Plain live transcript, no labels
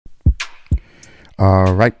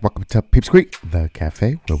All right, welcome to Peeps Creek, the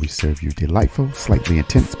cafe where we serve you delightful, slightly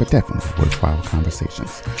intense, but definitely worthwhile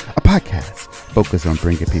conversations. A podcast focused on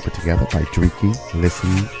bringing people together by drinking,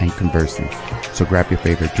 listening, and conversing. So grab your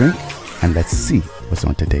favorite drink and let's see what's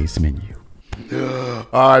on today's menu.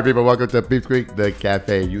 All right, people, welcome to Peeps Creek, the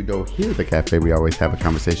cafe. You know, here at the cafe, we always have a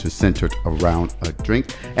conversation centered around a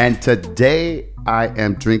drink. And today, I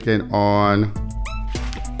am drinking on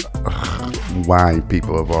wine,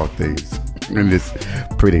 people of all things. And it's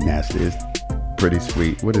pretty nasty. It's pretty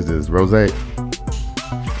sweet. What is this? Rosé?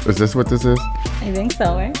 Is this what this is? I think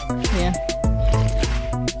so, right? Yeah.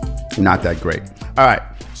 Not that great. All right.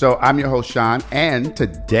 So I'm your host, Sean. And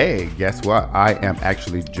today, guess what? I am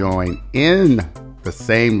actually joined in the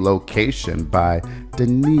same location by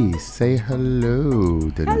Denise. Say hello,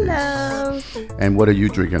 Denise. Hello. And what are you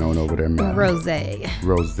drinking on over there, man? Rosé.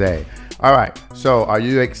 Rosé. All right. So are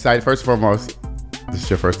you excited? First and foremost, this is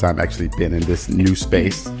your first time actually being in this new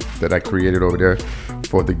space that I created over there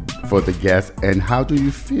for the guests. And how do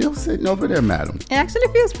you feel sitting over there, madam? It actually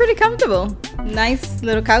feels pretty comfortable. Nice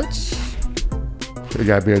little couch. It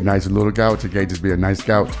gotta be a nice little couch. It can't just be a nice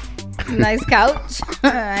couch. Nice couch.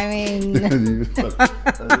 I mean,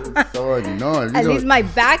 so annoying. at least my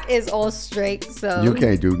back is all straight, so You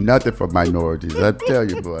can't do nothing for minorities. I tell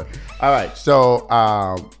you, boy. All right. So,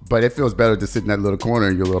 but it feels better to sit in that little corner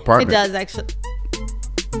in your little It apartment. does actually.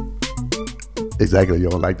 Exactly. You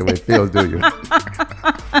don't like the way it feels, do you?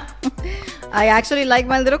 I actually like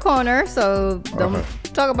my little corner, so don't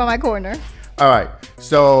talk about my corner. All right.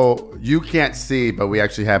 So you can't see, but we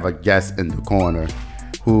actually have a guest in the corner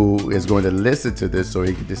who is going to listen to this so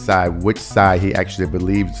he can decide which side he actually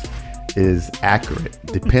believes is accurate,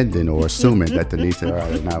 depending or assuming that Denise and I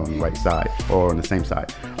are not on the right side or on the same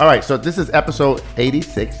side. All right, so this is episode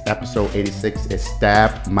 86. Episode 86 is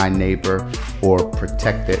Stabbed My Neighbor or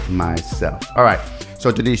Protected Myself. All right,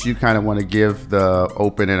 so Denise, you kind of want to give the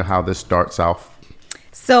opening of how this starts off?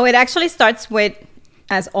 So it actually starts with,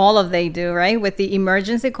 as all of they do, right, with the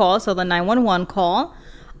emergency call, so the 911 call.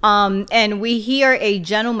 And we hear a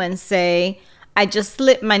gentleman say, "I just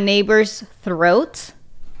slit my neighbor's throat.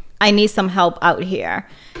 I need some help out here."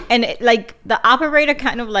 And like the operator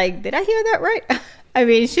kind of like, did I hear that right? I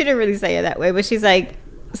mean, she didn't really say it that way, but she's like,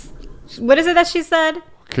 what is it that she said?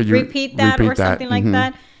 Could you repeat that or something like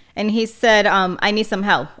that? And he said, I need some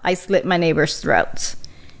help. I slit my neighbor's throat.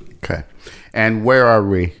 Okay. And where are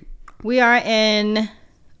we? We are in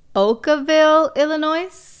Oakville,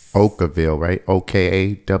 Illinois. Oakville, right?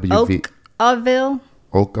 O-K-A-W-V. Oakville.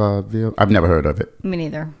 Oakville? I've never heard of it. Me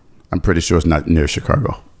neither. I'm pretty sure it's not near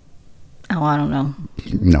Chicago. Oh, I don't know.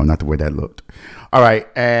 No, not the way that looked. All right.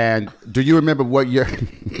 And do you remember what year?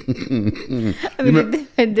 I mean,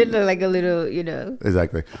 it did look like a little,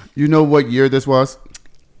 Exactly. You know what year this was?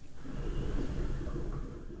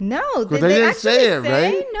 No, They didn't actually say it,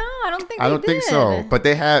 right? No, I don't think I don't think so.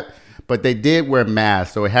 But they did wear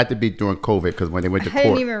masks, so it had to be during COVID because when they went to I court.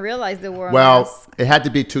 didn't even realize they were. Well, it had to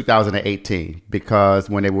be 2018 because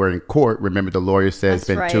when they were in court, remember the lawyer said it's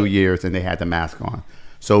been That's 2 right. years and they had the mask on.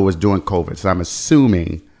 So it was during COVID. So I'm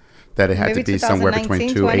assuming that it had Maybe to be somewhere between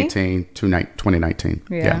 2019, 2019.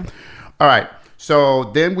 Yeah. All right. So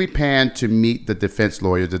then we pan to meet the defense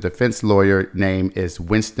lawyer. The defense lawyer name is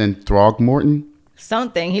Winston Throgmorton.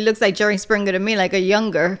 Something. He looks like Jerry Springer to me, like a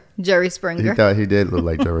younger Jerry Springer. He did look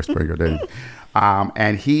like Jerry Springer, didn't he?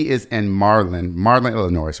 And he is in Marlin,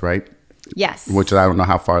 Illinois, right? Yes. Which I don't know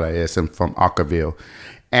how far that is from Oakville.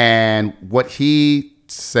 And what he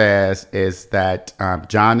says is that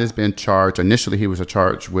John has been charged. Initially, he was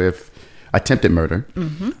charged with attempted murder.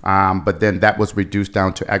 But then that was reduced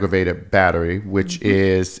down to aggravated battery, which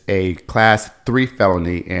is a class 3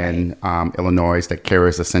 felony in Illinois that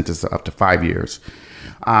carries a sentence of up to 5 years.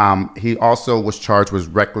 He also was charged with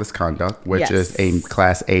reckless conduct, which is a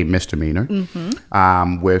class A misdemeanor,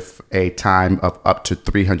 with a time of up to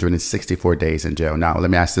 364 days in jail. Now, let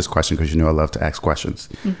me ask this question because you know I love to ask questions.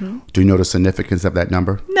 Do you know the significance of that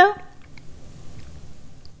number? No.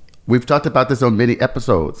 We've talked about this on many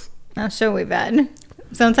episodes. I'm sure we've had.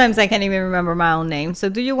 Sometimes I can't even remember my own name. So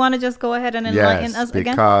do you want to just go ahead and enlighten us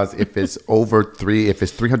again? Because if it's if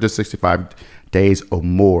it's 365 days or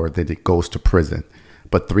more, then it goes to prison.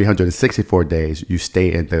 But 364 days, you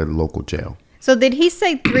stay in the local jail. So did he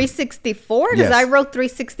say 364? Because Yes. I wrote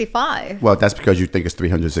 365. Well, that's because you think it's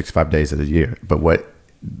 365 days of the year. But what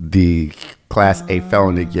the Class A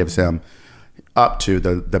felony gives him up to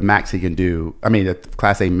the max he can do. I mean, the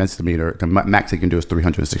Class A misdemeanor, the max he can do is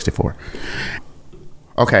 364.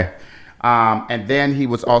 Okay. And then he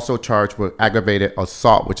was also charged with aggravated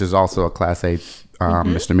assault, which is also a Class A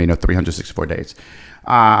misdemeanor, 364 days.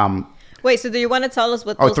 Wait, so do you want to tell us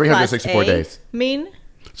what Oh, those 364 Class A days. mean?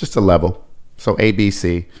 It's just a level. So A, B,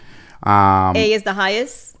 C. A is the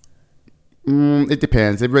highest. It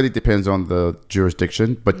depends. It really depends on the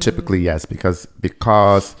jurisdiction, but typically yes, because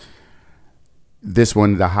this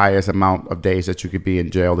one, the highest amount of days that you could be in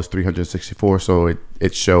jail is 364. So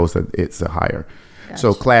it shows that it's a higher. Gotcha.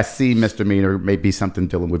 So Class C misdemeanor may be something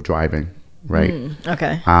dealing with driving, right?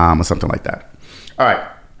 Okay. Or something like that. All right.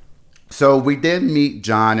 So we did meet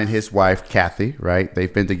John and his wife, Kathy, right?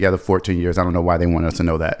 They've been together 14 years. I don't know why they want us to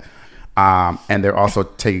know that. And they're also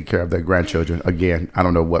taking care of their grandchildren. Again, I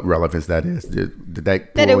don't know what relevance that is. Did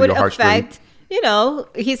that That it would your heartstring?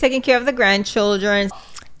 affect, he's taking care of the grandchildren.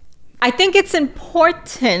 I think it's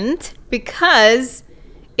important because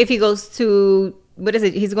if he goes to, what is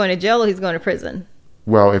it? He's going to jail or he's going to prison?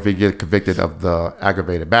 Well, if he gets convicted of the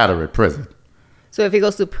aggravated battery, prison. So if he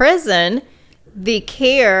goes to prison, the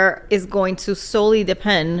care is going to solely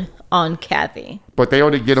depend on Kathy. But they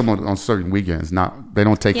only get him on certain weekends. They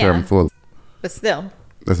don't take care of him fully. But still.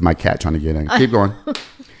 That's my cat trying to get in. Keep going.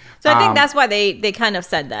 So I think that's why they kind of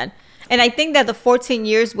said that. And I think that the 14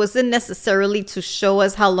 years wasn't necessarily to show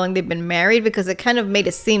us how long they've been married, because it kind of made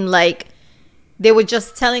it seem like they were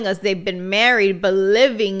just telling us they've been married but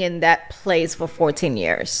living in that place for 14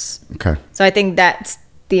 years. Okay. So I think that's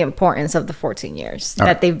the importance of the 14 years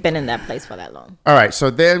that they've been in that place for that long. All right. So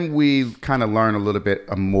then we kind of learn a little bit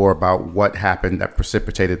more about what happened that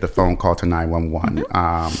precipitated the phone call to 911.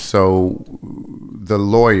 So the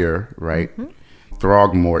lawyer, right,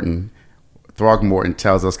 Throgmorton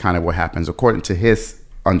tells us kind of what happens. According to his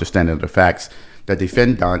understanding of the facts, the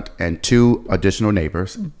defendant and two additional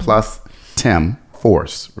neighbors plus Tim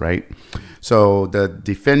Force, right? So the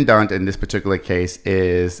defendant in this particular case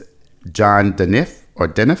is John Deneff, or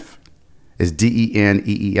Deneff, is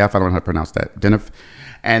Deneef. I don't know how to pronounce that. Deneff.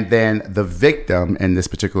 And then the victim in this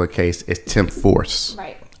particular case is Tim Force.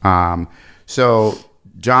 Right. So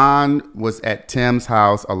John was at Tim's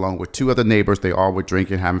house along with two other neighbors. They all were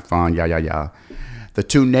drinking, having fun, The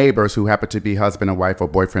two neighbors, who happen to be husband and wife or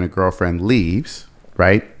boyfriend and girlfriend, leaves,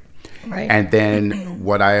 right? Right. And then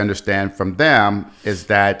what I understand from them is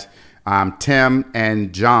that Tim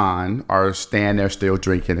and John are staying there still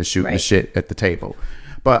drinking and shooting the shit at the table.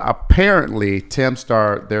 But apparently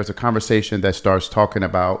there's a conversation that starts talking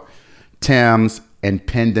about Tim's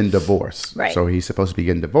impending divorce. Right. So he's supposed to be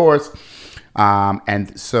getting divorced.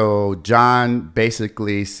 And so John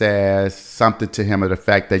basically says something to him of the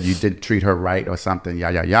fact that you didn't treat her right or something,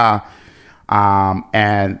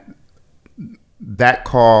 and that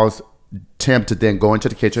caused Tim to then go into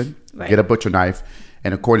the kitchen, get a butcher knife,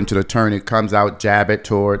 and according to the attorney, comes out, jab it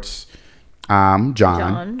towards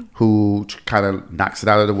John, who kind of knocks it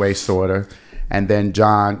out of the way, sort of. And then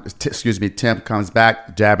Tim comes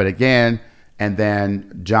back, jab it again, and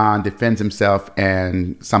then John defends himself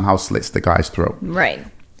and somehow slits the guy's throat. Right.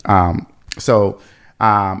 So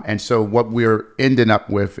what we're ending up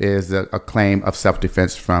with is a claim of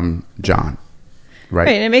self-defense from John. Right.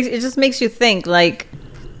 And it just makes you think, like,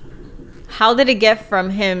 how did it get from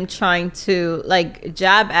him trying to like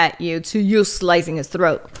jab at you to you slicing his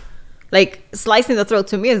throat? Like, slicing the throat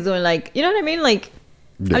to me is doing, like, you know what I mean? Like,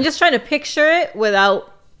 I'm just trying to picture it with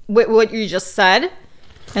what you just said.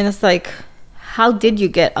 And it's like, how did you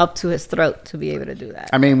get up to his throat to be able to do that?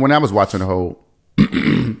 I mean, when I was watching the whole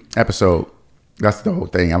episode, that's the whole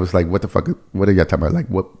thing. I was like, what the fuck? What are y'all talking about? Like,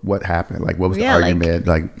 what happened? Like, what was the argument?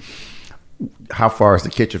 Like, how far is the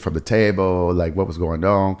kitchen from the table? Like, what was going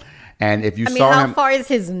on? And if you saw him, how far is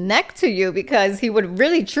his neck to you? Because he would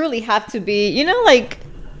really, truly have to be, like,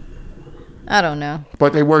 I don't know.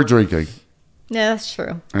 But they were drinking. Yeah, that's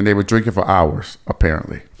true. And they were drinking for hours,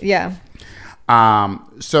 apparently. Yeah.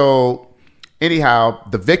 So, anyhow,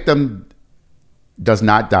 the victim does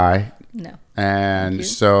not die. No. And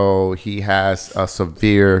so he has a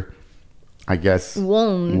severe, I guess,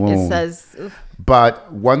 wound. It says. Oof.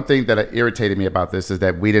 But one thing that irritated me about this is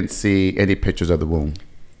that we didn't see any pictures of the wound.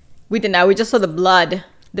 We did not. We just saw the blood,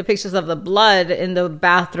 the pictures of the blood in the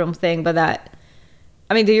bathroom thing. But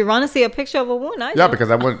do you want to see a picture of a wound? Yeah, because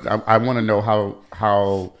I want to know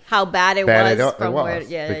how bad it was from where.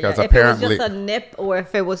 Yeah, because yeah. apparently, if it was just a nip or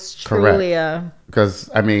if it was truly a. Because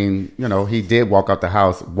he did walk out the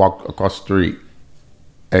house, walk across the street,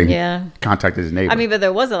 and contacted his neighbor. But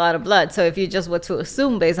there was a lot of blood. So if you just were to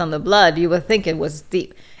assume based on the blood, you would think it was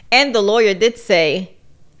deep. And the lawyer did say,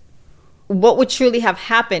 what would truly have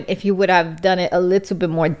happened if he would have done it a little bit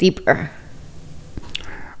more deeper?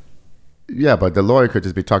 Yeah, but the lawyer could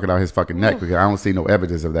just be talking out his fucking neck because I don't see no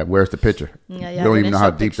evidence of that. Where's the picture? Yeah. We don't even know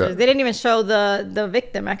how deep that. They didn't even show the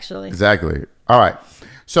victim, actually. Exactly. All right.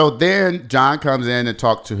 So then John comes in and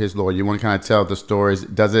talks to his lawyer. You want to kind of tell the stories.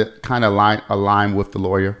 Does it kind of align with the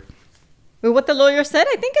lawyer? With what the lawyer said,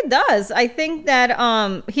 I think it does. I think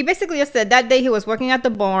that he basically just said that day he was working at the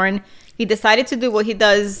barn. He decided to do what he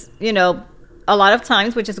does, a lot of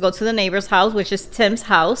times, which is go to the neighbor's house, which is Tim's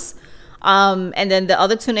house. And then the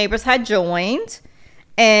other two neighbors had joined.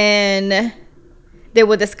 And they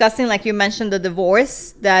were discussing, like you mentioned, the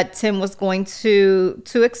divorce that Tim was going to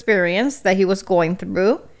experience, that he was going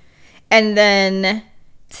through. And then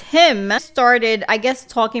Tim started, I guess,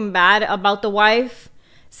 talking bad about the wife,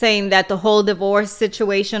 saying that the whole divorce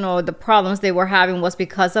situation or the problems they were having was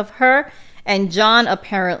because of her. And John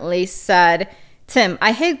apparently said, Tim,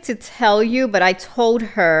 I hate to tell you, but I told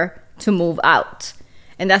her to move out.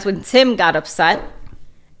 And that's when Tim got upset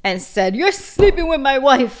and said, you're sleeping with my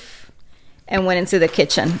wife, and went into the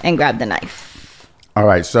kitchen and grabbed the knife. All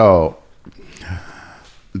right, so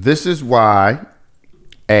this is why,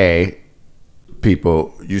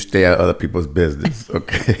 people, you stay out of other people's business,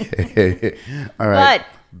 okay? All right.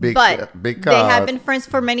 But because they have been friends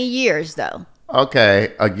for many years, though.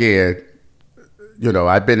 Okay, again,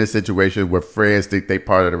 I've been in situations where friends think they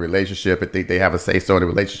part of the relationship and think they have a say-so in the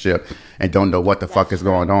relationship and don't know what the fuck is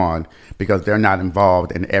going on because they're not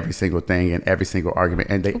involved in every single thing and every single argument,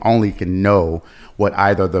 and they only can know what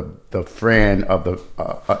either the friend of the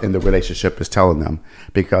in the relationship is telling them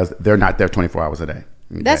because they're not there 24 hours a day.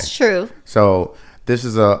 Okay? That's true. So this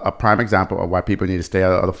is a prime example of why people need to stay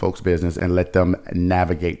out of other folks' business and let them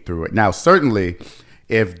navigate through it. Now, certainly,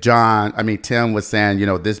 if Tim was saying,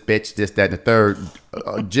 this bitch, this, that, and the third,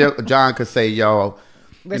 John could say, yo,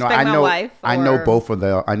 Respect I my know, wife. I know both of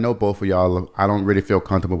y'all. I don't really feel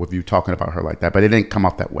comfortable with you talking about her like that, but it didn't come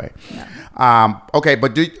off that way. No. Okay,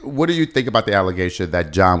 but what do you think about the allegation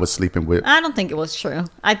that John was sleeping with? I don't think it was true.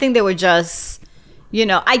 I think they were just,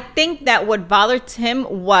 I think that what bothered him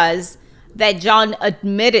was that John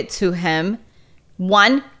admitted to him,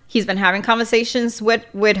 one, he's been having conversations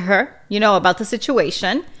with her, about the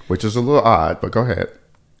situation. Which is a little odd, but go ahead.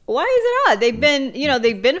 Why is it odd?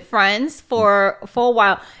 They've been friends for a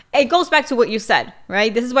while. It goes back to what you said,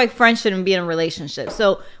 right? This is why friends shouldn't be in a relationship.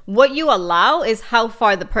 So what you allow is how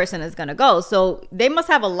far the person is going to go. So they must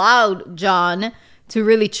have allowed John to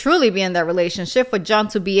really truly be in that relationship for John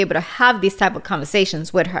to be able to have these type of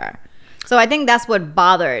conversations with her. So I think that's what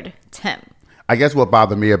bothered Tim. I guess what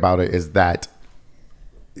bothered me about it is that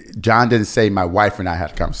John didn't say my wife and I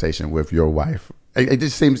had a conversation with your wife. It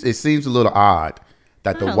seems a little odd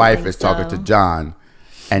that the wife is talking to John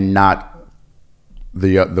and not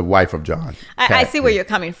the wife of John. I see where you're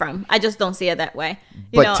coming from. I just don't see it that way.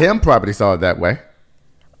 But Tim probably saw it that way.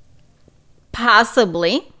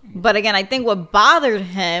 Possibly. But again, I think what bothered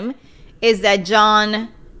him is that John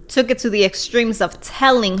took it to the extremes of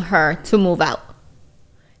telling her to move out.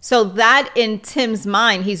 So that in Tim's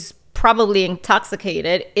mind, he's probably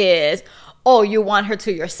intoxicated, is, oh, you want her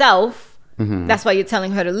to yourself. Mm-hmm. That's why you're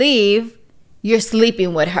telling her to leave. You're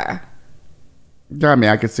sleeping with her. Yeah,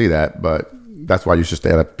 I can see that, but that's why you should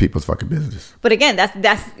stay out of people's fucking business. But again,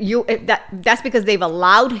 that's because they've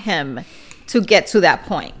allowed him to get to that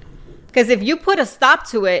point. Because if you put a stop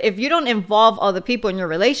to it, if you don't involve other people in your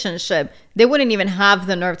relationship, they wouldn't even have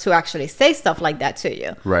the nerve to actually say stuff like that to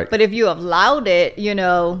you. Right. But if you have allowed it,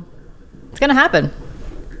 it's going to happen.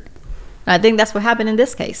 I think that's what happened in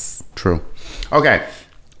this case. True. Okay.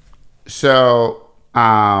 So,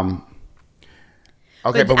 but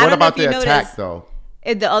what about the attack, though?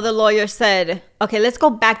 The other lawyer said, okay, let's go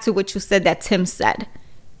back to what you said that Tim said.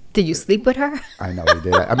 Did you sleep with her? I know he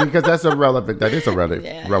did. Because that is a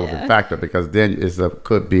relevant factor, because then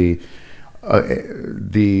could be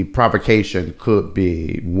the provocation could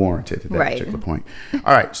be warranted at that particular point.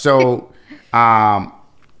 All right. So,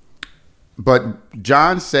 but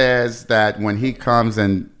John says that when he comes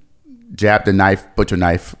and jabbed the butcher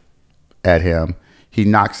knife at him, he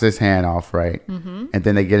knocks his hand off, right? Mm-hmm. And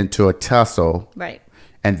then they get into a tussle. Right.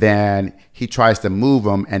 And then he tries to move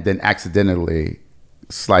him and then accidentally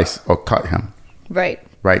slice or cut him. Right.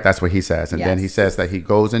 That's what he says. And then he says that he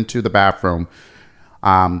goes into the bathroom.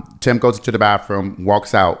 Tim goes into the bathroom,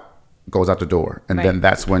 walks out, goes out the door. And then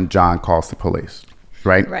that's when John calls the police.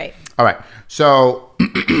 Right? Right. All right. So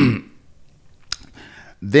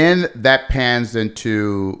then that pans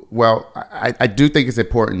into, I do think it's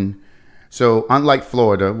important. So unlike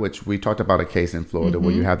Florida, which we talked about a case in Florida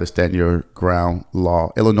where you have the stand your ground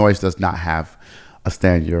law, Illinois does not have a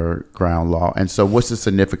stand your ground law. And so what's the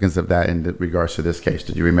significance of that in regards to this case?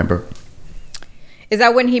 Did you remember? Is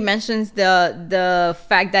that when he mentions the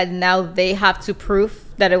fact that now they have to prove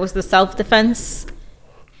that it was the self-defense?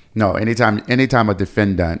 No, anytime a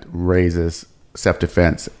defendant raises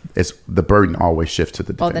self-defense, it's the burden always shifts to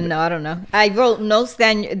the Oh, defendant. then no, I don't know. I wrote no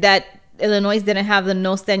stand that Illinois didn't have the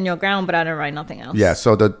no stand your ground, but I didn't write nothing else. Yeah,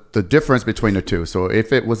 so the difference between the two. So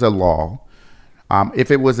if it was a law,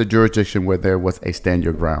 if it was a jurisdiction where there was a stand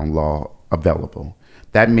your ground law available,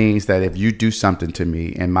 that means that if you do something to me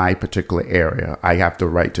in my particular area, I have the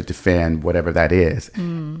right to defend whatever that is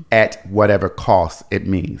at whatever cost it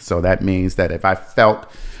means. So that means that if I felt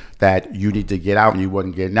that you need to get out and you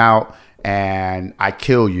wasn't getting out and I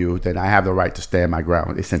kill you, then I have the right to stand my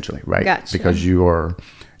ground, essentially, right? Gotcha. Because you are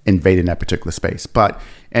invading that particular space. But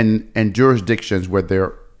in jurisdictions where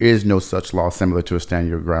there is no such law similar to a stand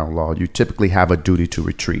your ground law, you typically have a duty to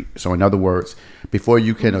retreat. So in other words, before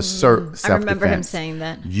you can assert self-defense, I remember him saying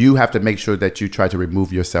that. you have to make sure that you try to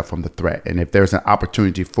remove yourself from the threat. And if there's an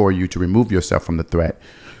opportunity for you to remove yourself from the threat,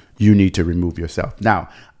 you need to remove yourself. Now,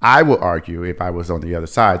 I will argue, if I was on the other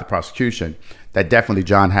side, the prosecution, that definitely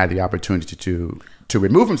John had the opportunity to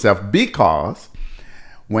remove himself, because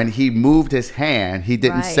when he moved his hand, he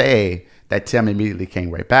didn't Right. say that Tim immediately came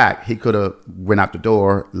right back. He could have went out the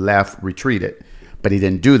door, left, retreated, but he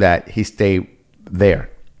didn't do that. He stayed there,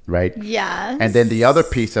 right? Yes. And then the other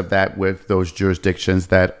piece of that with those jurisdictions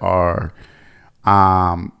that are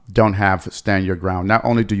don't have stand your ground, not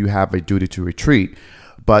only do you have a duty to retreat,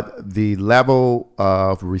 but the level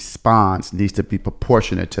of response needs to be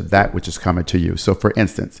proportionate to that which is coming to you. So for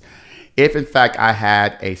instance, if in fact I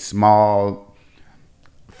had a small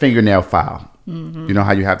fingernail file, you know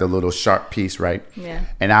how you have the little sharp piece, right? Yeah.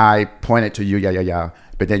 And I point it to you,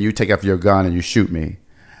 but then you take off your gun and you shoot me.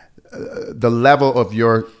 The level of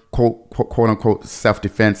your quote unquote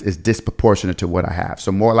self-defense is disproportionate to what I have.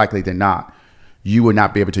 So more likely than not, you would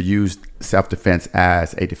not be able to use self-defense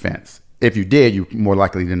as a defense. If you did, you more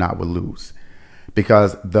likely than not would lose,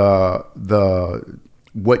 because the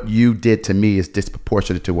what you did to me is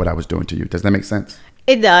disproportionate to what I was doing to you. Does that make sense?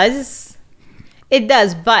 It does. It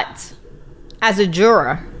does, but as a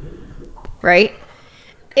juror, right?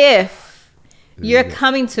 If you're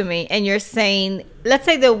coming to me and you're saying, let's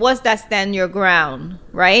say there was that stand your ground,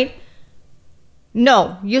 right?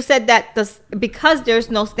 No, you said that because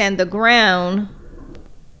there's no stand the ground,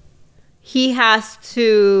 he has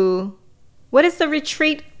to, what is the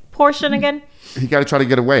retreat portion again? He got to try to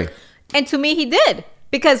get away. And to me, he did.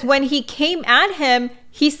 Because when he came at him,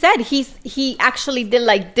 he said he actually did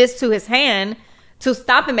like this to his hand to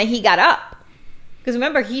stop him, and he got up. Because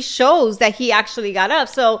remember, he shows that he actually got up.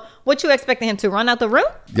 So what you expecting him to run out the room?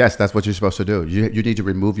 Yes, that's what you're supposed to do. You need to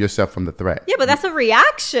remove yourself from the threat. Yeah, but that's a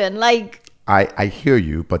reaction. Like, I hear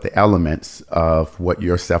you, but the elements of what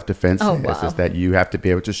your self-defense is that you have to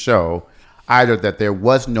be able to show either that there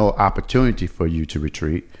was no opportunity for you to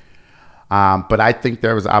retreat, but I think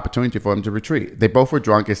there was an opportunity for them to retreat. They both were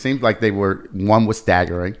drunk. It seemed like one was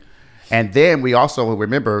staggering. And then we also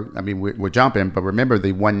remember, I mean, we're jumping, but remember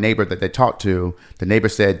the one neighbor that they talked to, the neighbor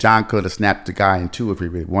said John could have snapped the guy in two if he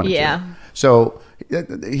really wanted to. So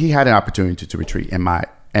he had an opportunity to retreat in my.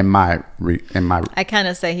 I kind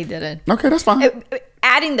of say he didn't. Okay, that's fine.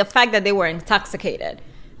 Adding the fact that they were intoxicated,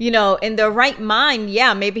 in their right mind,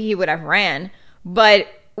 yeah, maybe he would have ran, but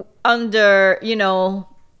under,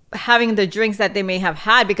 having the drinks that they may have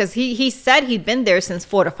had, because he said he'd been there since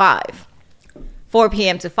 4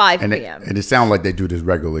 p.m. to 5 p.m. And it sounds like they do this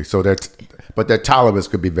regularly. So but their tolerance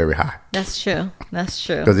could be very high. That's true.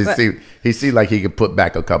 Because he seemed like he could put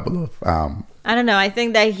back a couple of. I don't know. I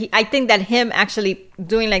think that him actually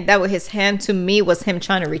doing like that with his hand, to me, was him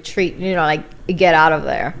trying to retreat. Like get out of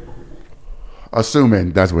there.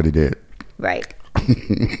 Assuming that's what he did. Right.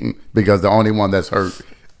 Because the only one that's hurt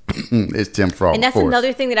is Tim Frost. And that's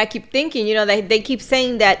another thing that I keep thinking. They keep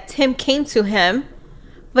saying that Tim came to him.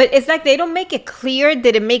 But it's like they don't make it clear.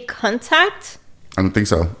 Did it make contact? I don't think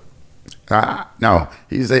so. No,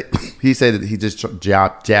 he said that he just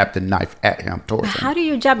jabbed the knife at him towards him. How do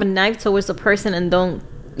you jab a knife towards a person and don't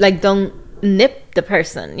nip the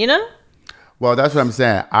person? Well, that's what I'm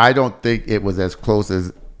saying. I don't think it was as close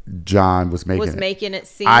as John was making it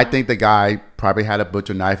seem. I think the guy probably had a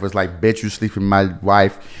butcher knife, was like, bitch, you sleep with my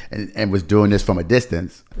wife, and was doing this from a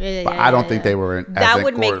distance. But I don't think they were in. That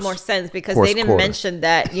would make more sense, because they didn't mention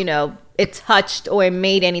that, it touched or it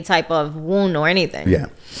made any type of wound or anything. Yeah.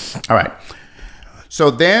 All right.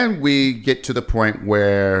 So then we get to the point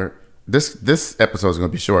where this episode is going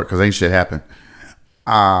to be short because ain't shit happened.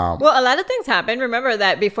 Well, a lot of things happen. Remember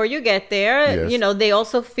that before you get there, yes. They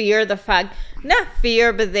also fear the fact, not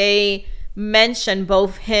fear, but they mention,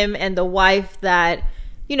 both him and the wife, that,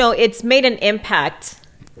 it's made an impact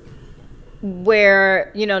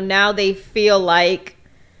where, now they feel like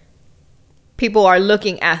people are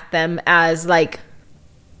looking at them as like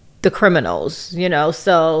the criminals,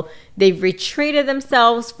 so they've retreated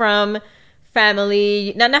themselves from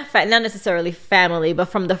family, not necessarily family, but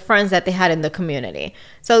from the friends that they had in the community.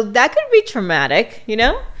 So that could be traumatic,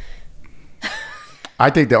 I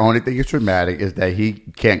think the only thing is traumatic is that he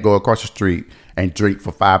can't go across the street and drink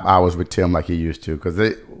for 5 hours with Tim like he used to.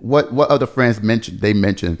 Because what other friends mentioned? They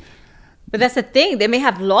mentioned. But that's the thing. They may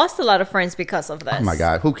have lost a lot of friends because of this. Oh my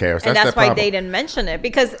God, who cares? And that's why they didn't mention it.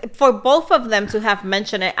 Because for both of them to have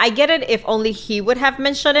mentioned it, I get it if only he would have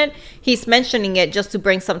mentioned it. He's mentioning it just to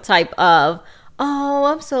bring some type of, oh,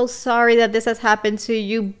 I'm so sorry that this has happened to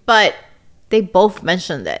you. But they both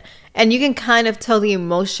mentioned it. And you can kind of tell the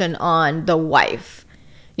emotion on the wife.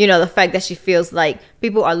 The fact that she feels like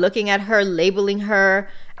people are looking at her, labeling her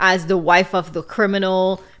as the wife of the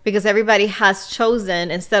criminal, because everybody has chosen,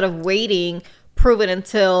 instead of waiting, prove it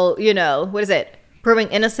until, what is it? Proving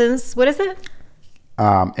innocence. What is it?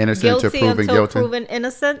 Innocent guilty until proven until guilty. Proven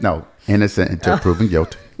innocent? No, innocent until proven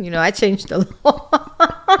guilty. I changed the law.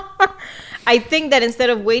 I think that instead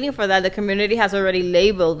of waiting for that, the community has already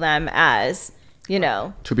labeled them as,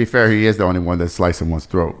 To be fair, he is the only one that's slicing one's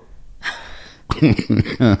throat.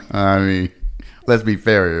 I mean, let's be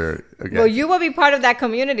fair here. Okay. Well, you will be part of that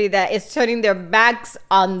community that is turning their backs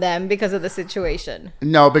on them because of the situation.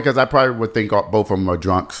 No, because I probably would think both of them are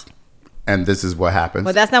drunks, and this is what happens.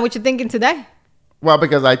 But that's not what you're thinking today. Well,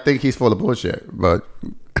 because I think he's full of bullshit, but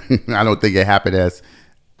I don't think it happened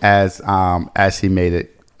as he made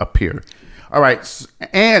it appear. All right,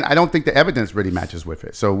 and I don't think the evidence really matches with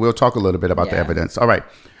it. So we'll talk a little bit about the evidence. All right.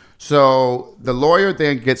 So the lawyer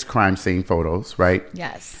then gets crime scene photos, right?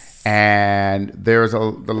 Yes. And there's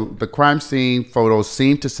the crime scene photos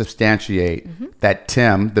seem to substantiate that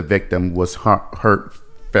Tim, the victim, was hurt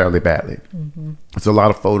fairly badly. There's a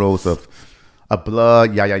lot of photos of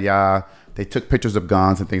blood, They took pictures of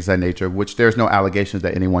guns and things of that nature, which there's no allegations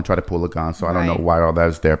that anyone tried to pull a gun. So I don't know why all that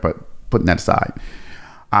is there, but putting that aside.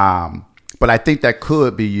 But I think that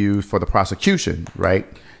could be used for the prosecution, right?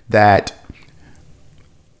 That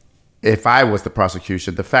if I was the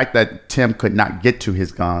prosecution, the fact that Tim could not get to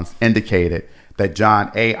his guns indicated that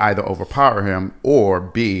John, A, either overpowered him, or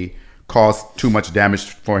B, caused too much damage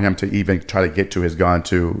for him to even try to get to his gun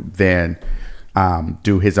to then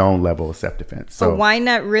do his own level of self-defense. So why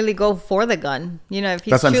not really go for the gun? If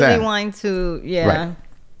he's truly wanting to,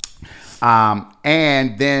 Right.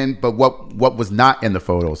 And then, but what was not in the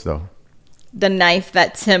photos, though? The knife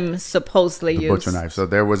that Tim supposedly used. The butcher knife. So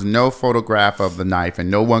there was no photograph of the knife,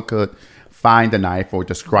 and no one could find the knife or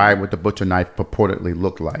describe what the butcher knife purportedly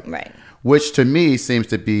looked like. Right. Which to me seems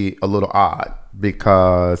to be a little odd,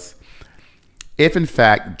 because if in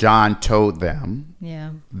fact John told them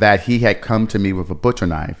that he had come to me with a butcher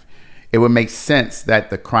knife, it would make sense that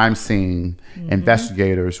the crime scene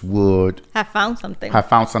investigators would have found something,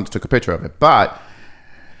 took a picture of it. But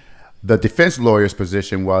the defense lawyer's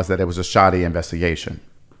position was that it was a shoddy investigation.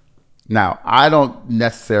 Now, I don't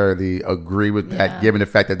necessarily agree with that, given the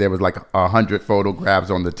fact that there was like 100 photographs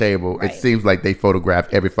on the table. Right. It seems like they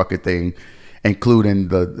photographed every fucking thing, including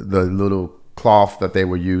the little cloth that they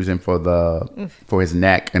were using for his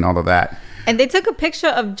neck and all of that. And they took a picture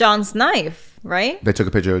of John's knife, right? They took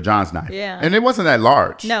a picture of John's knife. Yeah. And it wasn't that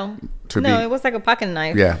large. No. It was like a pocket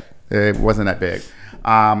knife. Yeah. It wasn't that big.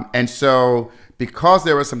 And so because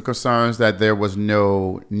there were some concerns that there was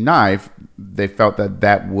no knife, they felt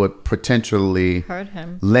that would potentially hurt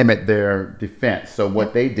him, limit their defense. So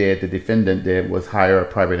what the defendant did, was hire a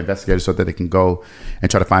private investigator so that they can go and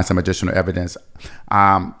try to find some additional evidence.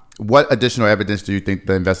 What additional evidence do you think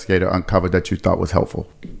the investigator uncovered that you thought was helpful?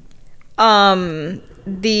 I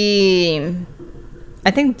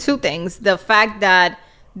think two things. The fact that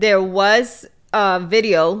there was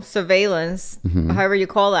video surveillance, however you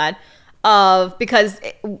call that, because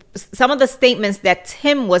some of the statements that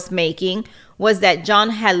Tim was making was that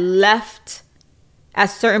John had left at a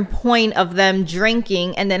certain point of them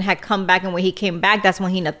drinking and then had come back, and when he came back, that's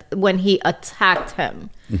when he attacked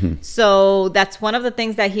him. So that's one of the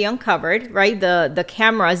things that he uncovered, right? The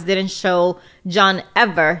cameras didn't show John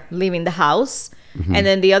ever leaving the house. And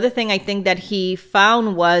then the other thing I think that he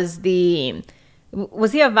found was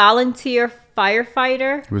was he a volunteer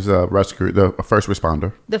firefighter? He was a rescue, the first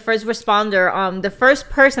responder. The first responder. The first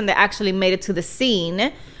person that actually made it to the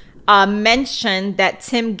scene mentioned that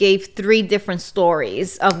Tim gave 3 different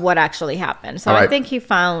stories of what actually happened. So I think he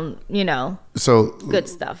found, good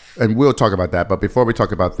stuff. And we'll talk about that. But before we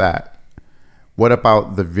talk about that, what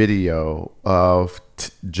about the video of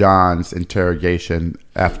John's interrogation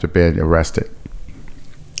after being arrested?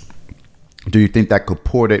 Do you think that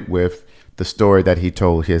comported with the story that he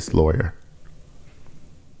told his lawyer?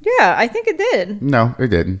 Yeah, I think it did. No, it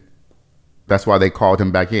didn't. That's why they called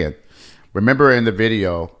him back in. Remember in the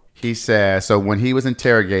video, he says, so when he was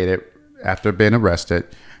interrogated after being arrested,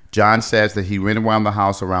 John says that he went around the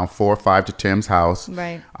house around 4 or 5 to Tim's house.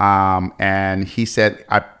 Right. And he said,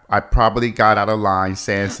 I probably got out of line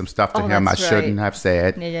saying some stuff to him I shouldn't have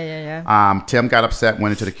said. Yeah. Tim got upset,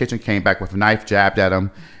 went into the kitchen, came back with a knife, jabbed at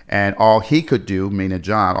him. And all he could do, meaning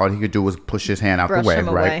John, all he could do was push his hand out the way,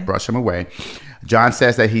 right? Brush him away. John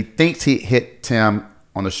says that he thinks he hit Tim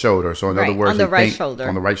on the shoulder. So in other words, on the right shoulder.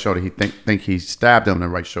 On the right shoulder, he think he stabbed him on the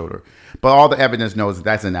right shoulder. But all the evidence knows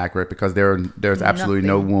that's inaccurate because there's absolutely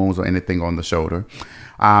no wounds or anything on the shoulder.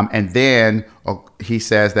 And then he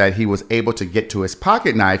says that he was able to get to his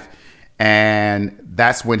pocket knife, and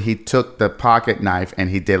that's when he took the pocket knife and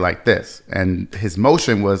he did like this. And his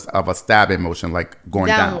motion was of a stabbing motion, like going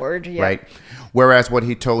downward, down, right? Whereas what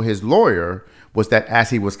he told his lawyer was that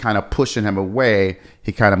as he was kind of pushing him away,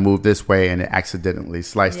 he kind of moved this way and it accidentally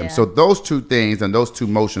sliced him. So those two things and those two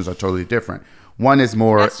motions are totally different. One is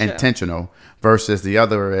more intentional versus the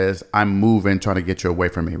other is I'm moving, trying to get you away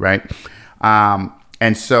from me, right? And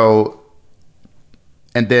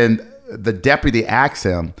then the deputy asked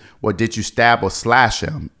him, well, did you stab or slash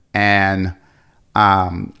him? And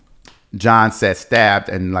John said stabbed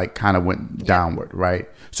and like kind of went downward, right?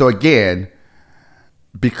 So again,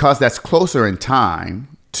 because that's closer in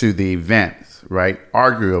time to the events, right?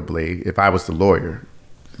 Arguably, if I was the lawyer,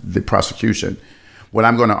 the prosecution, what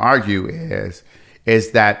I'm going to argue is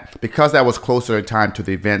that because that was closer in time to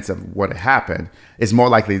the events of what had happened, it's more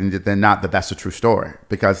likely than not that that's a true story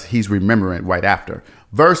because he's remembering right after.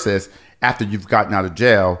 Versus after you've gotten out of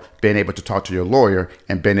jail, being able to talk to your lawyer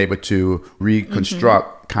and being able to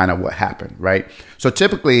reconstruct kind of what happened, right? So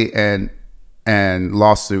typically and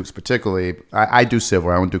lawsuits, particularly, I do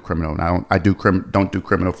civil. I don't do criminal. And don't do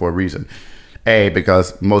criminal for a reason.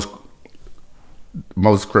 Because most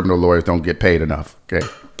criminal lawyers don't get paid enough. Okay,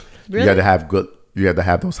 really? You have to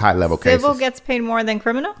have those high level cases. Civil gets paid more than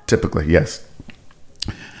criminal? Typically, yes.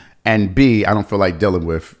 And B, I don't feel like dealing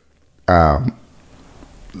with the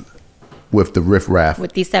riffraff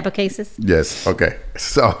with these type of cases. Yes. Okay.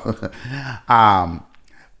 So,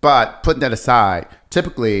 but putting that aside,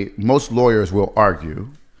 typically most lawyers will argue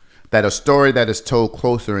that a story that is told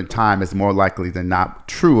closer in time is more likely than not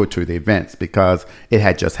truer to the events because it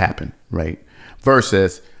had just happened, right?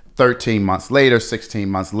 Versus 13 months later, 16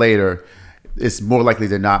 months later, it's more likely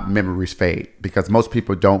than not memories fade because most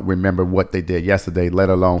people don't remember what they did yesterday, let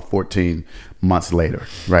alone 14 months later,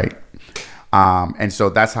 right? And so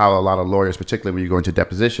that's how a lot of lawyers, particularly when you go into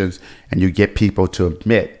depositions and you get people to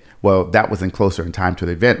admit, well, that was in closer in time to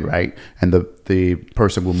the event, right? And the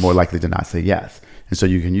person will more likely than not say yes. And so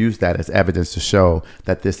you can use that as evidence to show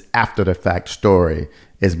that this after the fact story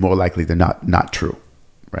is more likely than not true,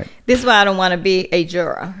 right? This is why I don't want to be a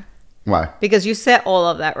juror. Why? Because you said all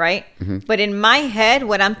of that, right? Mm-hmm. But in my head,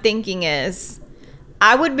 what I'm thinking is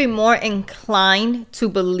I would be more inclined to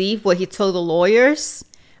believe what he told the lawyers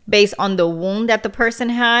based on the wound that the person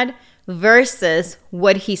had versus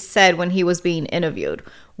what he said when he was being interviewed.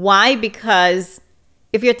 Why? Because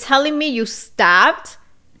if you're telling me you stabbed,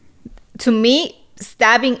 to me,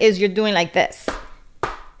 stabbing is you're doing like this.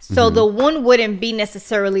 So the wound wouldn't be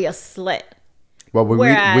necessarily a slit. Well, we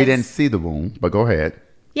didn't see the wound, but go ahead.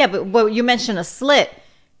 Yeah, but you mentioned a slit.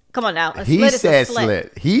 Come on now. He said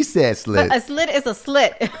slit. He said slit. But a slit is a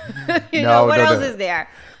slit. What else is there?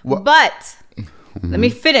 Well, but let me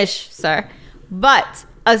finish, sir. But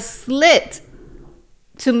a slit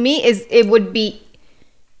to me it would be,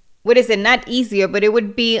 what is it? Not easier, but it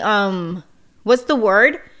would be what's the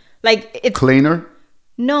word? Like it's cleaner?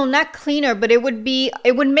 No, not cleaner, but it would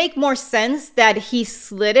make more sense that he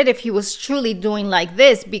slit it if he was truly doing like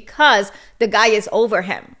this because the guy is over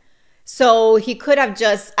him. So he could have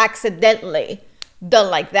just accidentally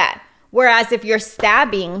done like that. Whereas if you're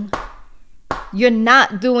stabbing, you're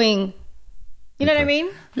not doing, you know what I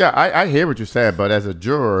mean? Yeah, I hear what you're saying, but as a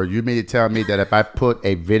juror, you mean to tell me that if I put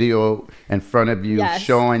a video in front of you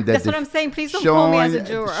showing that... That's what I'm saying. Please don't call me as a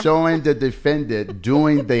juror. Showing the defendant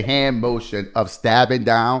doing the hand motion of stabbing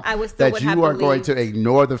down, that you are going to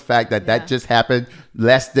ignore the fact that just happened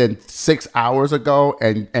less than 6 hours ago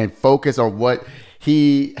and focus on what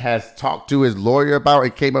he has talked to his lawyer about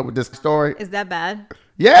and came up with this story? Is that bad?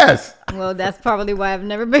 Yes. Well, that's probably why I've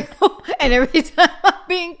never been called. And every time I'm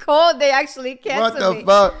being called, they actually cancel me.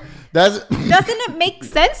 What the fuck? Doesn't it make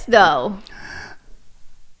sense, though?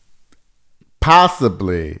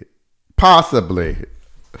 Possibly.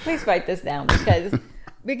 Please write this down because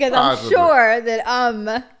I'm sure that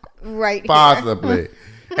I'm right Possibly. here.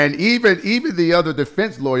 And even the other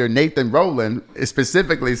defense lawyer, Nathan Rowland,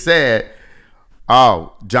 specifically said,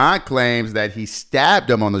 Oh, John claims that he stabbed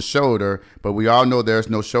him on the shoulder, but we all know there's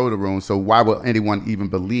no shoulder wound. So why would anyone even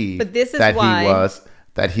believe But this is that why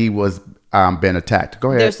he was been attacked? Go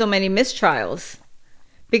ahead. there's so many mistrials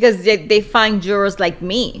because they find jurors like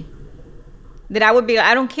me that I would be.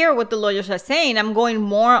 I don't care what the lawyers are saying. I'm going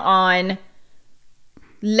more on.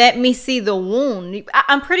 Let me see the wound.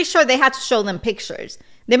 I'm pretty sure they had to show them pictures.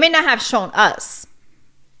 They may not have shown us,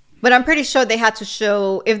 but I'm pretty sure they had to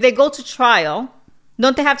show, if they go to trial,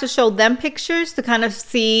 don't they have to show them pictures to kind of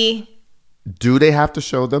see? Do they have to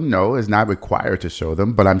show them? No, it's not required to show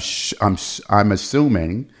them, but I'm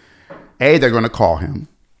assuming, they're going to call him.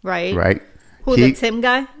 Right. Right. Who, the Tim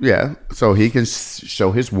guy? Yeah. So he can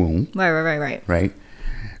show his wound. Right. Right.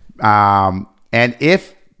 And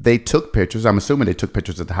if they took pictures, I'm assuming they took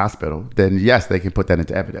pictures at the hospital, then yes, they can put that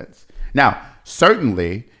into evidence. Now,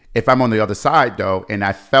 certainly, if I'm on the other side, though, and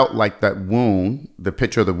I felt like that wound, the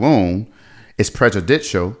picture of the wound, is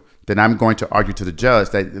prejudicial, then I'm going to argue to the judge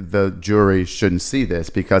that the jury shouldn't see this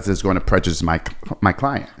because it's going to prejudice my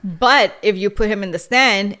client. But if you put him in the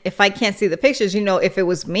stand, if I can't see the pictures, if it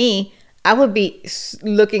was me, I would be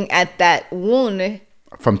looking at that wound.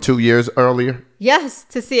 From 2 years earlier? Yes,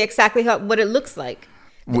 to see exactly what it looks like.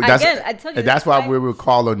 I tell you, that's why we would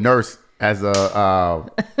call a nurse as a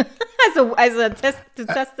as a test to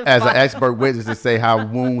testify as an expert witness to say how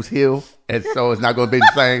wounds heal, and so it's not going to be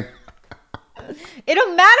the same. It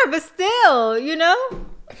don't matter, but still,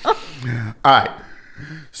 All right.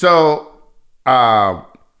 So,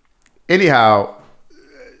 anyhow,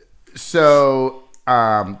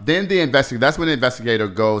 then the investigator. That's when the investigator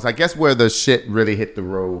goes. I guess where the shit really hit the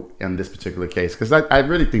road in this particular case, because I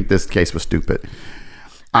really think this case was stupid.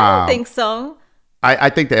 I don't think so. I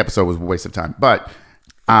think the episode was a waste of time, but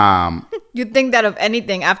you think that of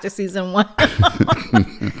anything after season 1.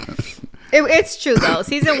 It's true though.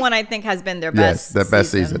 Season 1, I think, has been their best. Yes, the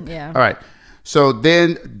best season. Yeah. All right. So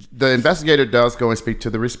then the investigator does go and speak to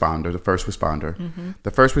the responder, the first responder. Mm-hmm.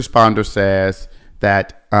 The first responder says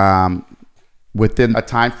that within a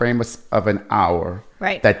time frame of an hour,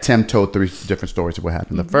 right, that Tim told 3 different stories of what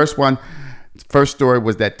happened. Mm-hmm. The first story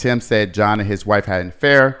was that Tim said John and his wife had an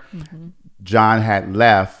affair. Mm-hmm. John had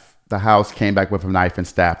left the house, came back with a knife and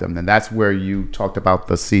stabbed him. And that's where you talked about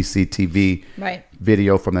the CCTV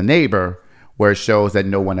video from the neighbor where it shows that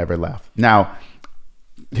no one ever left. Now,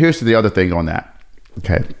 here's the other thing on that.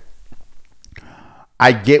 Okay.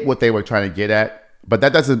 I get what they were trying to get at, but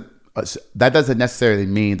that doesn't necessarily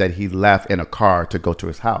mean that he left in a car to go to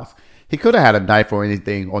his house. He could have had a knife or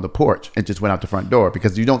anything on the porch and just went out the front door,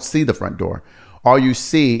 because you don't see the front door. All you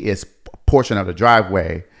see is a portion of the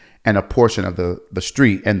driveway and a portion of the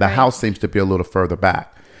street, and the house seems to be a little further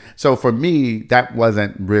back. So for me, that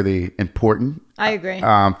wasn't really important. I agree.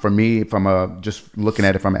 For me, just looking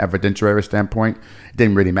at it from an evidentiary standpoint, it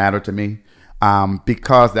didn't really matter to me,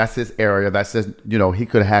 because that's his area. That's his, he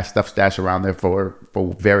could have had stuff stashed around there for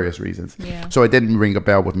various reasons. Yeah. So it didn't ring a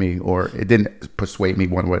bell with me, or it didn't persuade me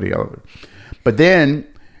one way or the other. But then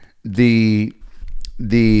the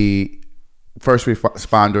first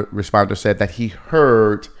responder said that he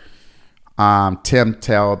heard Tim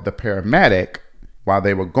tell the paramedic while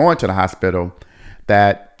they were going to the hospital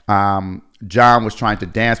that John was trying to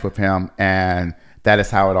dance with him, and that is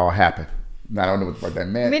how it all happened. I don't know what that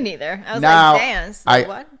meant. Me neither. I was like, dance? Like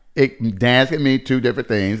what? Dance can mean 2 different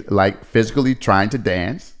things, like physically trying to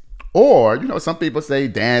dance, or, some people say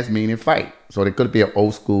dance meaning fight. So there could be an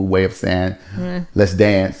old school way of saying, let's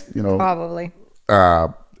dance, Probably.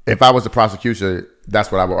 If I was the prosecutor,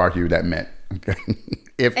 that's what I would argue that meant. Okay.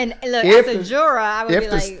 As a juror, I would be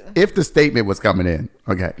like, if the statement was coming in,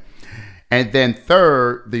 okay. And then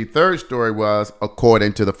the third story was,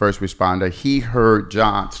 according to the first responder, he heard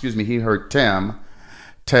Tim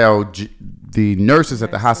tell the nurses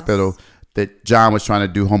at the hospital that John was trying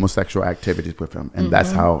to do homosexual activities with him, and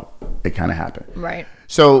that's how it kind of happened. Right.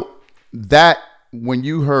 So when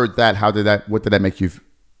you heard that, what did that make you?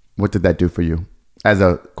 What did that do for you as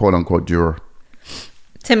a quote unquote juror?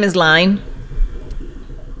 Tim is lying.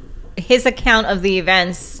 His account of the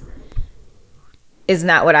events is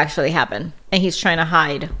not what actually happened, and he's trying to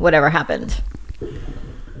hide whatever happened.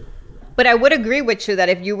 But I would agree with you that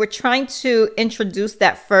if you were trying to introduce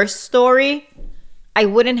that first story, I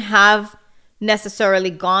wouldn't have necessarily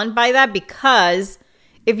gone by that, because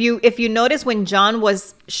if you notice when John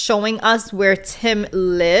was showing us where Tim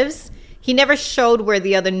lives, he never showed where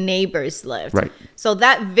the other neighbors lived. Right. So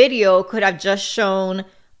that video could have just shown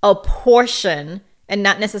a portion and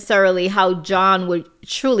not necessarily how John would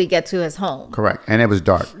truly get to his home. Correct. And it was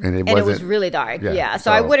dark. And it was really dark. Yeah.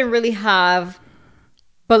 So I wouldn't really have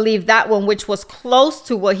believe that one, which was close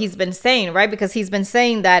to what he's been saying, right? Because he's been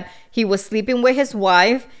saying that he was sleeping with his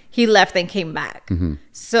wife, he left and came back.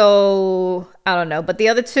 So I don't know. But the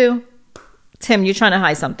other two, Tim, you're trying to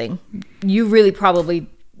hide something. You really probably,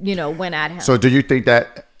 went at him. So do you think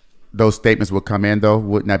that those statements would come in, though?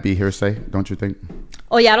 Wouldn't that be hearsay, don't you think?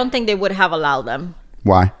 Oh, yeah, I don't think they would have allowed them.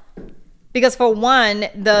 Why? Because for one,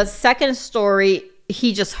 the second story,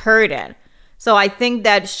 he just heard it. So I think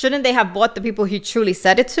that shouldn't they have bought the people he truly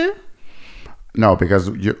said it to? No,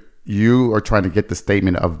 because you are trying to get the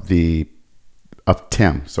statement of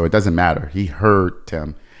Tim. So it doesn't matter. He heard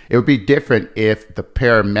Tim. It would be different if the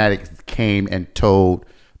paramedics came and told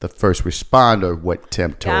the first responder what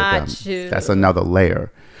Tim told them. That's another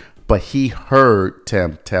layer. But he heard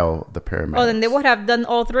Tim tell the paramedics. Oh, then they would have done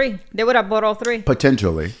all three. They would have bought all three.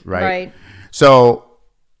 Potentially, right? Right. So,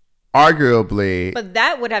 arguably... But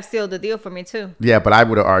that would have sealed the deal for me, too. Yeah, but I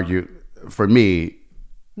would have argued, for me...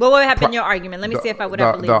 What would have been your argument? Let me see if I would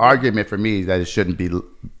have believed the argument for me is that it shouldn't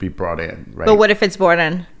be brought in, right? But what if it's brought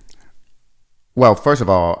in? Well, first of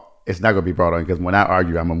all, it's not going to be brought in because when I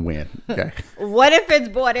argue, I'm going to win. Okay. What if it's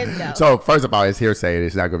brought in, though? So, first of all, it's hearsay.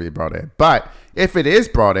 It's not going to be brought in. But if it is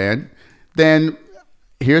brought in, then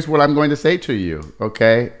here's what I'm going to say to you,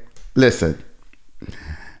 okay? Listen.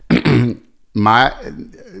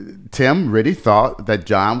 Tim really thought that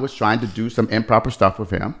John was trying to do some improper stuff with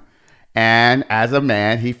him. And as a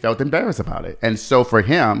man, he felt embarrassed about it. And so for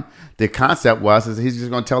him, the concept is he's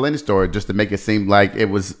just going to tell any story just to make it seem like it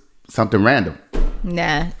was something random.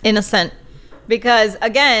 Nah, innocent. Because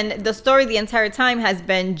again, the story the entire time has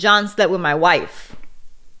been John slept with my wife.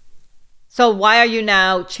 So why are you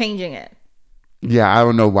now changing it? Yeah, I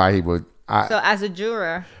don't know why he would. So as a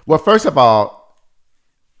juror. Well, first of all,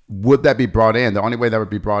 would that be brought in? The only way that would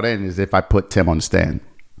be brought in is if I put Tim on the stand.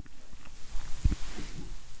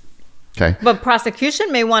 Okay. But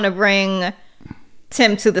prosecution may want to bring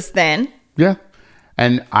Tim to the stand. Yeah.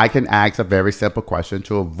 And I can ask a very simple question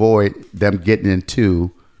to avoid them getting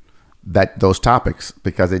into those topics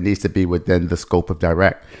because it needs to be within the scope of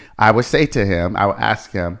direct. I would say to him, I would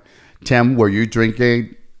ask him, Tim, were you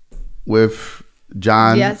drinking with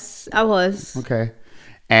John? Yes, I was. Okay.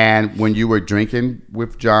 And when you were drinking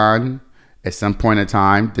with John, at some point in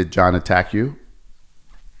time, did John attack you?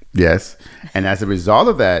 Yes. And as a result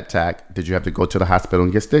of that attack, did you have to go to the hospital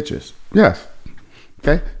and get stitches? Yes.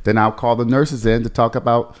 Okay. Then I'll call the nurses in to talk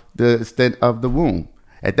about the extent of the wound.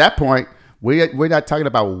 At that point, we're not talking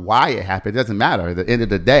about why it happened. It doesn't matter. At the end of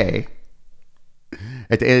the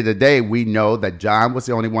day, we know that John was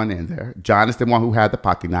the only one in there. John is the one who had the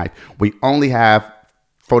pocket knife. We only have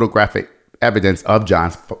photographic evidence of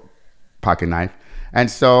John's pocket knife. And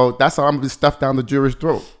so that's all I'm going to stuff down the jury's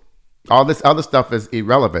throat. All this other stuff is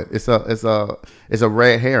irrelevant. It's a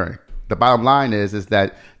red herring. The bottom line is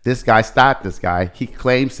that this guy stopped this guy. He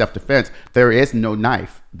claimed self-defense. There is no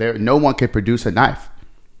knife. No one can produce a knife.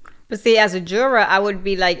 But see, as a juror, I would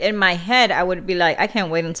be like, in my head, I would be like, I can't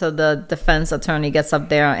wait until the defense attorney gets up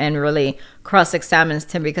there and really cross-examines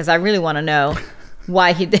Tim because I really want to know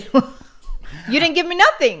why he did. You didn't give me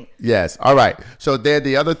nothing. Yes. All right. So then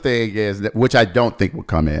the other thing is, which I don't think will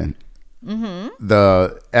come in,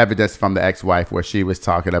 the evidence from the ex-wife where she was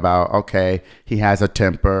talking about, okay, he has a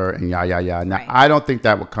temper and Now, right. I don't think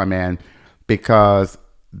that would come in because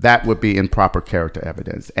that would be improper character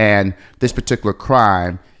evidence. And this particular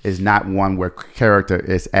crime is not one where character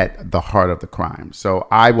is at the heart of the crime. So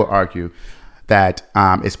I will argue that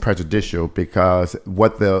it's prejudicial because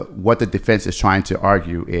what the defense is trying to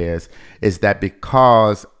argue is that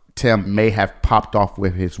because Tim may have popped off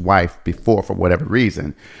with his wife before for whatever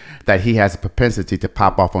reason, that he has a propensity to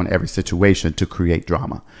pop off on every situation to create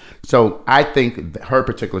drama. So I think her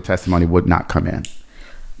particular testimony would not come in.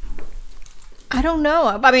 I don't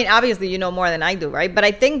know. I mean, obviously you know more than I do, right? But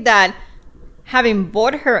I think that having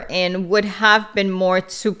brought her in would have been more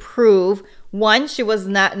to prove, one, she was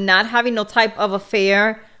not having no type of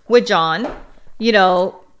affair with John,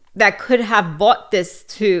 that could have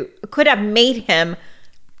could have made him,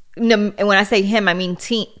 and when I say him, I mean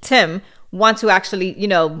Tim, want to actually,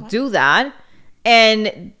 do that.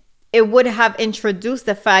 And it would have introduced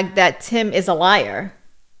the fact that Tim is a liar.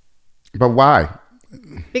 But why?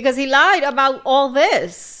 Because he lied about all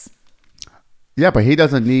this. Yeah, but he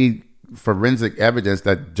doesn't need forensic evidence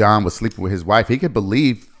that John was sleeping with his wife. He could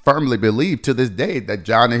firmly believe to this day that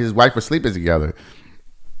John and his wife were sleeping together.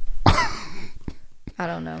 I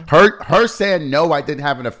don't know. Her saying, no, I didn't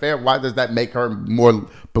have an affair. Why does that make her more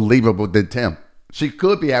believable than Tim? She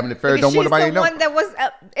could be having an affair. Because don't want nobody to know. She's the one that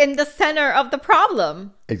was in the center of the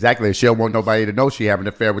problem. Exactly. She don't want nobody to know she having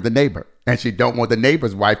an affair with the neighbor. And she don't want the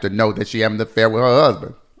neighbor's wife to know that she having an affair with her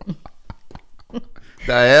husband. The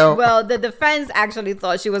hell? Well, the defense actually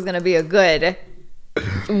thought she was going to be a good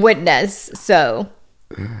witness. So,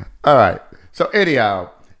 all right. So anyhow,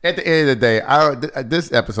 at the end of the day,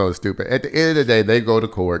 this episode is stupid. At the end of the day, they go to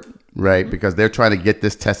court, right? Because they're trying to get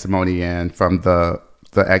this testimony in from the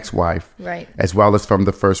ex-wife, right, as well as from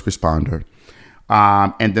the first responder.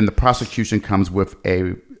 And then the prosecution comes with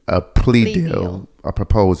a plea deal, a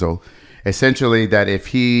proposal, essentially that if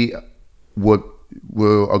he will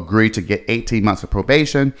agree to get 18 months of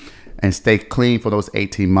probation and stay clean for those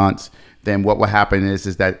 18 months, then what will happen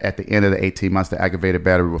is that at the end of the 18 months, the aggravated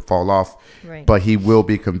battery will fall off. Right. But he will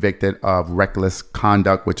be convicted of reckless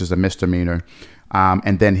conduct, which is a misdemeanor.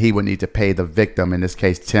 And then he would need to pay the victim, in this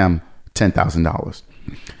case, Tim, $10,000.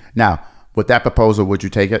 Now, with that proposal, would you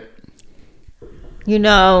take it? You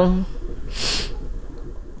know,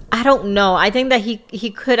 I don't know. I think that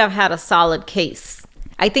he could have had a solid case.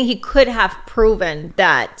 I think he could have proven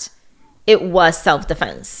that it was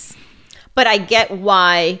self-defense. But I get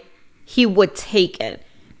why he would take it.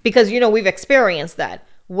 Because, you know, we've experienced that.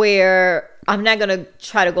 Where I'm not going to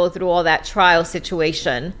try to go through all that trial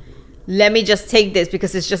situation. Let me just take this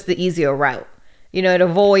because it's just the easier route. You know, it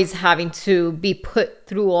avoids having to be put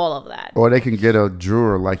through all of that. Or they can get a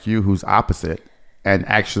juror like you who's opposite and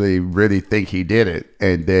actually really think he did it.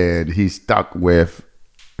 And then he's stuck with...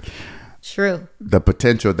 True. The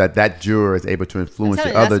potential that juror is able to influence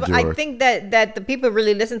the other jurors. I think that the people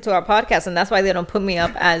really listen to our podcast, and that's why they don't put me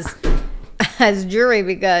up as jury,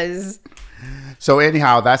 because... So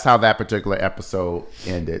anyhow, that's how that particular episode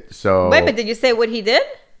ended. So wait, but did you say what he did?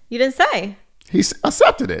 You didn't say. He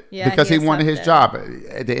accepted it because he wanted his job.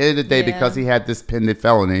 At the end of the day, because he had this pending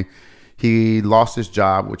felony, he lost his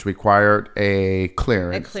job, which required a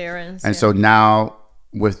clearance. And so now,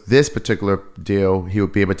 with this particular deal, he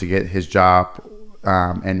would be able to get his job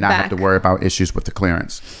and not have to worry about issues with the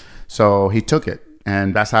clearance. So he took it,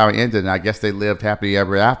 and that's how it ended. And I guess they lived happily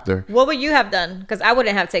ever after. What would you have done? Because I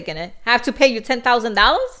wouldn't have taken it. Have to pay you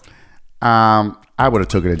 $10,000? I would have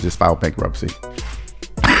took it and just filed bankruptcy.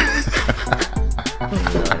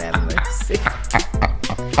 Lord have mercy.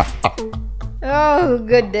 Oh,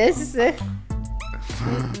 goodness.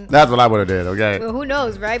 That's what I would have did, okay? Well, who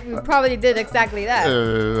knows, right? We probably did exactly that.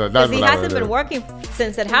 Because he hasn't been working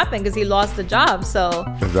since it happened because he lost the job. So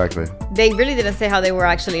exactly, they really didn't say how they were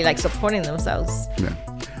actually like supporting themselves. Yeah.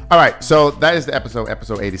 All right, so that is the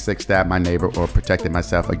episode 86, Stabbed My Neighbor or Protected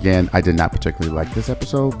Myself. Again, I did not particularly like this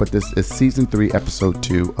episode, but this is season 3, episode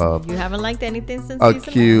 2 of... You haven't liked anything since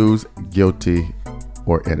Accused, Guilty,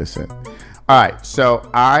 or Innocent. All right, so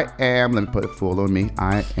I am, let me put it full on me.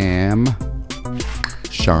 I am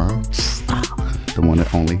Sean, the one and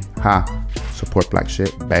only. Support black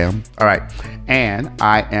shit. Bam. All right, and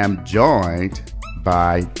I am joined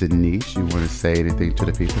by Denise. You want to say anything to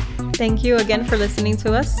the people? Thank you again for listening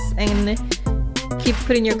to us, and keep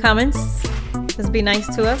putting your comments. Just be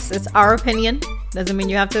nice to us. It's our opinion. Doesn't mean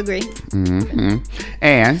you have to agree. Mm-hmm.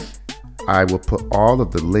 And I will put all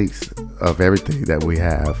of the links of everything that we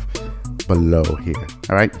have below here.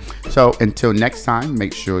 All right. So until next time,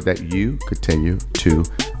 make sure that you continue to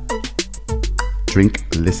drink,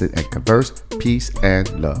 listen, and converse. Peace and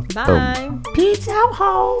love. Bye. Peace out,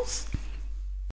 hoes.